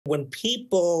when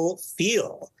people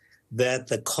feel that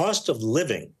the cost of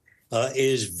living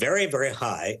is very, very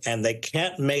high and they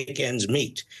can't make ends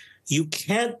meet, you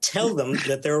can't tell them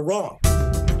that they're wrong.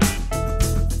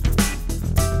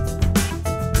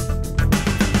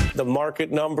 The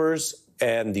market numbers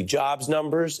and the jobs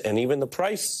numbers and even the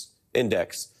price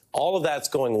index, all of that's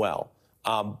going well.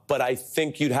 But I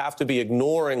think you'd have to be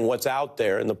ignoring what's out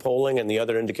there in the polling and the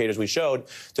other indicators we showed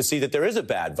to see that there is a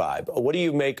bad vibe. What do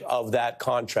you make of that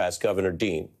contrast, Governor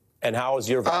Dean? And how is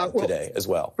your vibe today as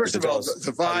well? First of all,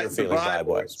 the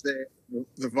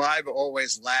vibe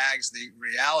always lags the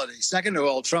reality. Second of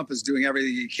all, Trump is doing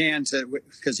everything he can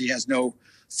because he has no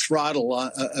throttle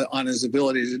on his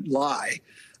ability to lie.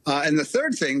 And the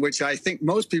third thing, which I think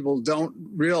most people don't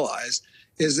realize,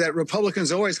 is that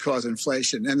Republicans always cause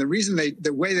inflation. And the reason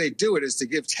the way they do it is to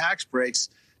give tax breaks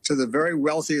to the very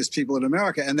wealthiest people in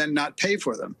America and then not pay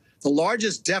for them. The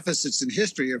largest deficits in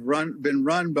history have been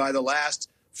run by the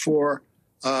last four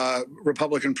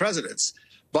Republican presidents.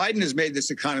 Biden has made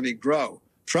this economy grow.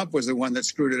 Trump was the one that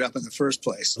screwed it up in the first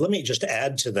place. Let me just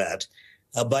add to that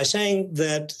by saying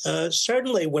that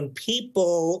certainly when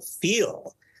people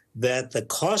feel that the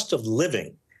cost of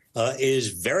living is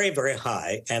very, very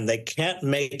high and they can't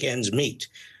make ends meet,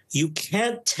 you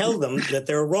can't tell them that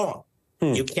they're wrong.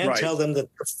 You can't tell them that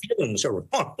their feelings are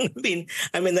wrong.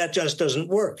 I mean, that just doesn't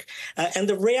work. And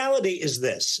the reality is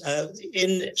this.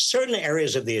 In certain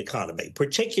areas of the economy,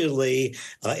 particularly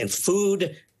in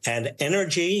food and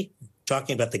energy,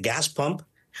 talking about the gas pump,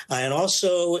 and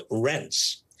also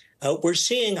rents, we're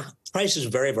seeing prices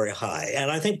very, very high.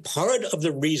 And I think part of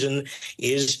the reason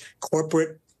is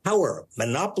corporate power,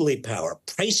 monopoly power,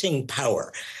 pricing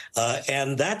power.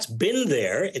 And that's been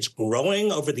there. It's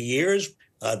growing over the years.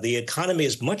 The economy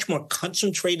is much more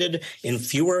concentrated in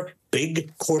fewer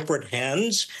big corporate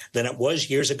hands than it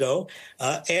was years ago.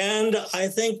 And I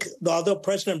think although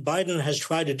President Biden has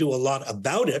tried to do a lot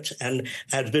about it and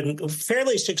has been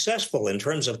fairly successful in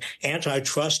terms of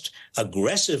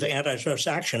aggressive antitrust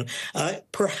action,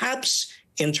 perhaps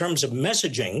in terms of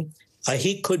messaging,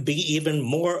 he could be even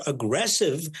more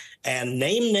aggressive and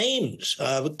name names,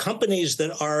 companies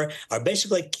that are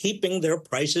basically keeping their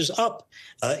prices up,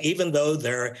 even though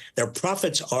their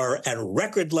profits are at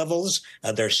record levels,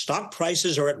 their stock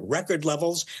prices are at record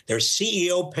levels, their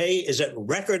CEO pay is at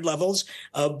record levels,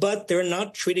 but they're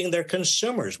not treating their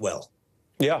consumers well.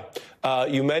 Yeah.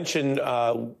 You mentioned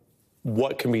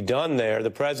what can be done there.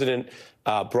 The president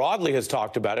broadly has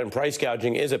talked about it, and price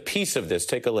gouging is a piece of this.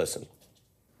 Take a listen.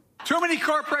 Too many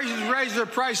corporations raise their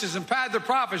prices and pad their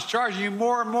profits, charging you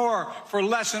more and more for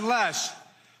less and less.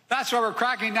 That's why we're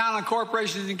cracking down on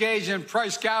corporations engaged in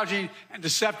price gouging and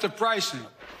deceptive pricing.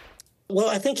 Well,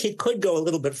 I think he could go a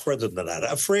little bit further than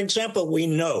that. For example, we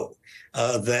know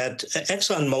that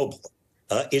ExxonMobil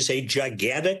is a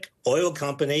gigantic oil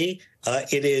company.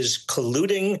 It is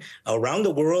colluding around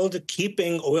the world,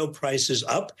 keeping oil prices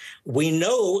up. We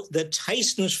know that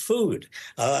Tyson's Food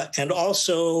and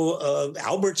also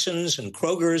Albertsons and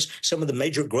Kroger's, some of the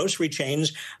major grocery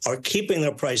chains, are keeping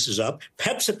their prices up.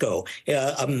 PepsiCo,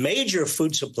 a major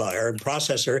food supplier and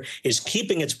processor, is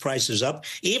keeping its prices up,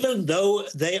 even though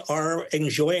they are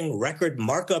enjoying record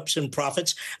markups and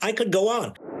profits. I could go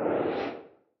on.